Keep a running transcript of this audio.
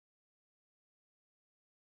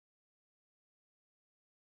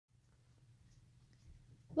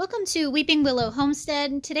Welcome to Weeping Willow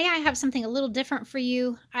Homestead. Today I have something a little different for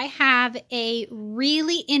you. I have a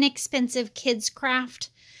really inexpensive kids craft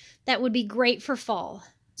that would be great for fall.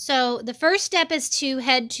 So the first step is to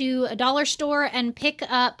head to a dollar store and pick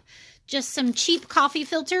up just some cheap coffee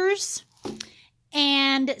filters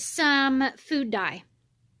and some food dye.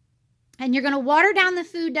 And you're going to water down the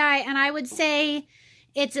food dye, and I would say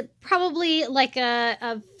it's probably like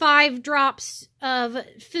a 5 drops of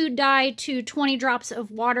food dye to 20 drops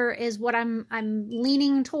of water is what I'm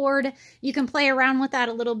leaning toward. You can play around with that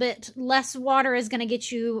a little bit. Less water is going to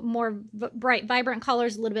get you more bright, vibrant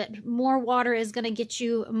colors. A little bit more water is going to get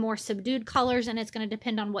you more subdued colors, and it's going to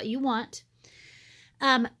depend on what you want.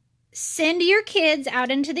 Send your kids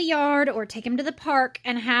out into the yard or take them to the park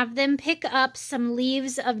and have them pick up some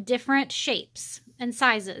leaves of different shapes and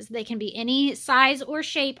sizes. They can be any size or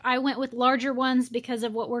shape. I went with larger ones because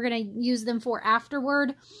of what we're going to use them for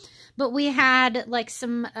afterward. But we had like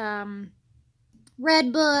some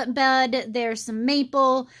red bud. There's some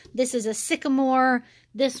maple. This is a sycamore.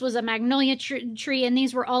 This was a magnolia tree, and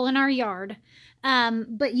these were all in our yard.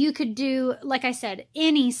 But you could do, like I said,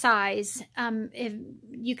 any size. If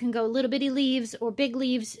you can go little bitty leaves or big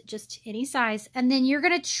leaves, just any size. And then you're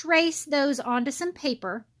going to trace those onto some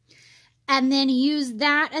paper and then use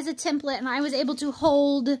that as a template. And I was able to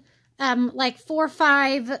hold like 4 or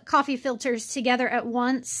 5 coffee filters together at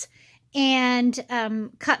once and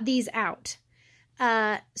cut these out.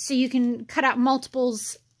 So you can cut out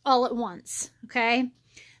multiples all at once, okay?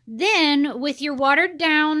 Then with your watered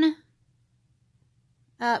down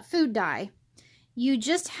food dye, you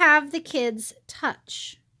just have the kids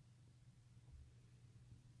touch.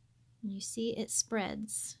 You see it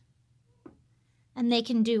spreads. And they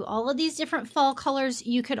can do all of these different fall colors.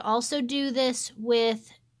 You could also do this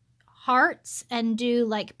with hearts and do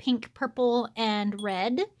like pink, purple, and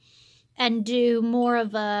red. And do more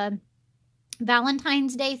of a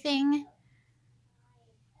Valentine's Day thing.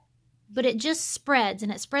 But it just spreads,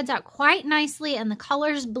 and it spreads out quite nicely, and the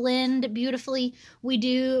colors blend beautifully. We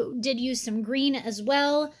did use some green as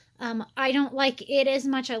well. I don't like it as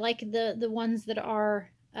much. I like the ones that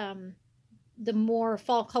are the more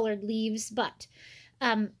fall colored leaves, but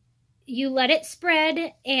you let it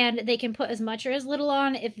spread, and they can put as much or as little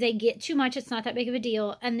on. If they get too much, it's not that big of a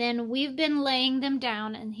deal. And then we've been laying them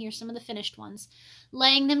down, and here's some of the finished ones.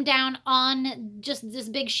 Laying them down on just this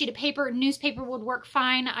big sheet of paper. Newspaper would work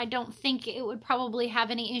fine. I don't think it would probably have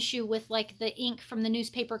any issue with like the ink from the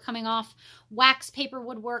newspaper coming off. Wax paper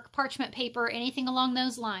would work, parchment paper, anything along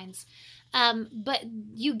those lines. But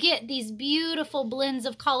you get these beautiful blends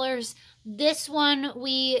of colors. This one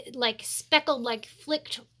we like speckled, like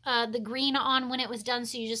flicked the green on when it was done,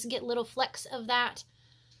 so you just get little flecks of that.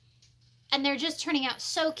 And they're just turning out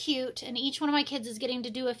so cute, and each one of my kids is getting to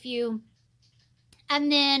do a few. And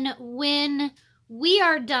then when we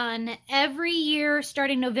are done, every year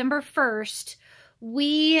starting November 1st,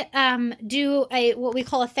 we do what we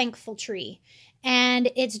call a thankful tree. And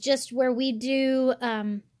it's just where we do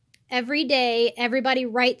every day, everybody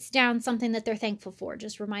writes down something that they're thankful for.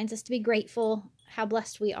 Just reminds us to be grateful, how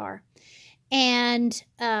blessed we are. And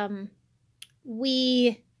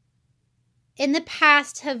we, in the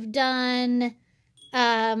past, have done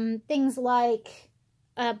things like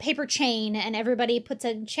paper chain, and everybody puts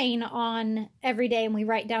a chain on every day, and we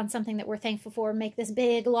write down something that we're thankful for, make this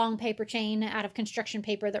big long paper chain out of construction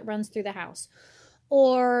paper that runs through the house.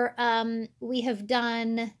 Or we have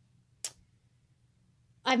done,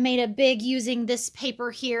 I've made a big using this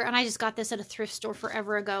paper here, and I just got this at a thrift store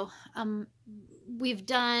forever ago. We've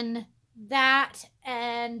done that,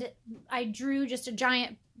 and I drew just a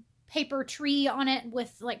giant paper tree on it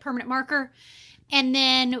with like permanent marker. And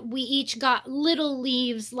then we each got little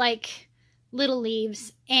leaves, like little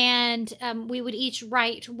leaves, and we would each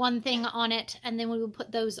write one thing on it, and then we would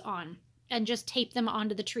put those on and just tape them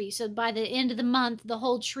onto the tree. So by the end of the month, the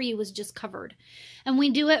whole tree was just covered. And we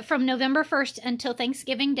do it from November 1st until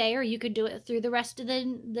Thanksgiving Day, or you could do it through the rest of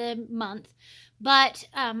the month. But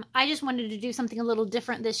I just wanted to do something a little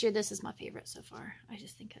different this year. This is my favorite so far. I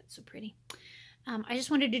just think it's so pretty. I just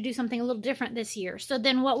wanted to do something a little different this year. So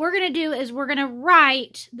then what we're going to do is we're going to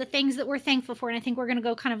write the things that we're thankful for. And I think we're going to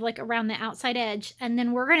go kind of like around the outside edge. And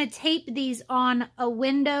then we're going to tape these on a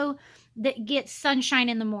window that gets sunshine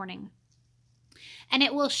in the morning. And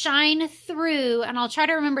it will shine through. And I'll try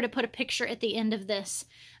to remember to put a picture at the end of this.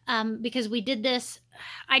 Because we did this.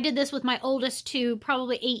 I did this with my oldest two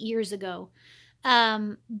probably 8 years ago.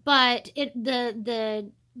 But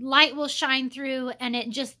the light will shine through, and it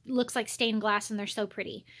just looks like stained glass, and they're so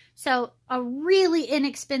pretty. So a really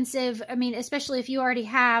inexpensive, I mean, especially if you already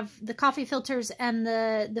have the coffee filters and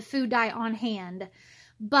the food dye on hand,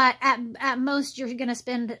 but at most you're going to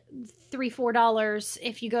spend $3-4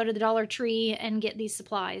 if you go to the Dollar Tree and get these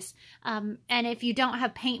supplies. And if you don't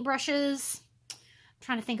have paintbrushes, I'm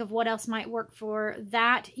trying to think of what else might work for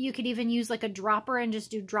that. You could even use like a dropper and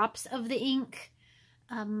just do drops of the ink,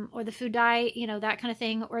 or the food dye, you know, that kind of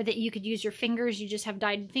thing. Or that you could use your fingers. You just have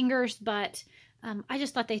dyed fingers, but I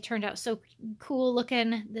just thought they turned out so cool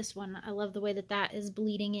looking. This one, I love the way that that is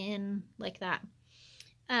bleeding in like that.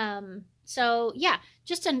 So yeah,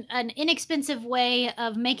 just an inexpensive way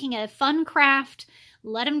of making a fun craft.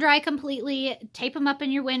 Let them dry completely, tape them up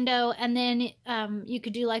in your window, and then you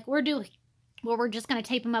could do like we're doing, where we're just going to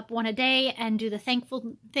tape them up one a day and do the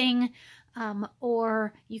thankful thing,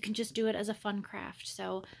 or you can just do it as a fun craft.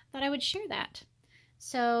 So I thought I would share that.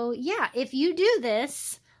 So yeah, if you do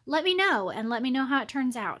this, let me know, and let me know how it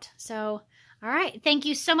turns out. So, all right, thank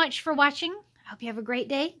you so much for watching. I hope you have a great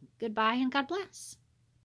day. Goodbye, and God bless.